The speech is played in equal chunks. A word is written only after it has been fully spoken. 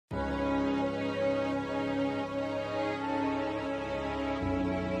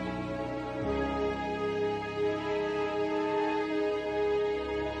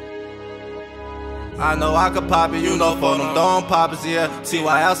I know I could pop it, you know, for them don't poppers, yeah.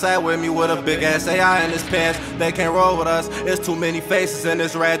 TY outside with me with a big ass AI in his pants. They can't roll with us, it's too many faces in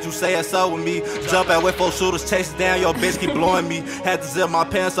this rat. You say it's up with me, jump out with 4 shooters, chase it down, your bitch keep blowing me. Had to zip my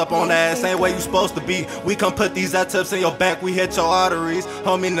pants up on the ass, ain't where you supposed to be. We come put these tips in your back, we hit your arteries.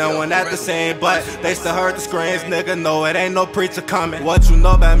 Homie, no one at the same, but they still heard the screams. Nigga, no, it ain't no preacher coming. What you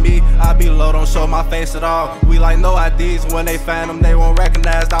know about me? I be low, don't show my face at all. We like no IDs, when they find them, they won't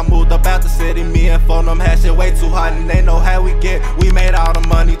recognize. I moved up out the city, me and phone them had shit way too hot, and they know how we get. We made all the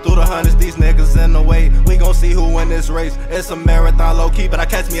money through the hundreds, these niggas in the way. We gon' see who win this race. It's a marathon, low key, but I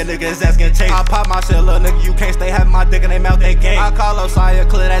catch me a nigga, his ass getting chased. I pop my shit, little nigga, you can't stay having my dick in they mouth, they gay. I call up Sire,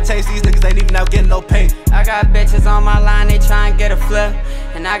 clear that taste, these niggas ain't even out getting no pay. I got bitches on my line, they tryna get a flip.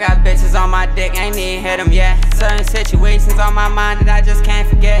 And I got bitches on my dick, ain't even hit them yet. Certain situations on my mind that I just can't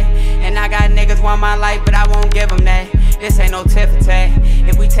forget. And I got niggas want my life, but I won't give them that. This ain't no tit for tat.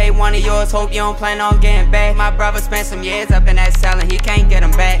 If we take one of yours, hope you don't plan on getting back. My brother spent some years up in that cell and he can't get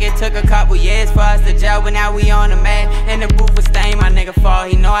them back. It took a couple years for us to gel, but now we on the mat. In the booth with Staino, my nigga fall,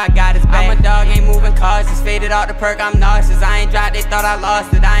 he know I got his back. I'm a dog, ain't moving cars, just faded off the perk, I'm nauseous. I ain't dropped, they thought I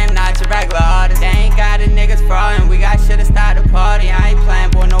lost it, I am not your regular artist. They ain't got the niggas fraudin', we got shit to start the party. I ain't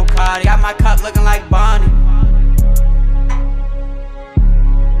playing boy, no Cardi. Got my cup looking like Barney.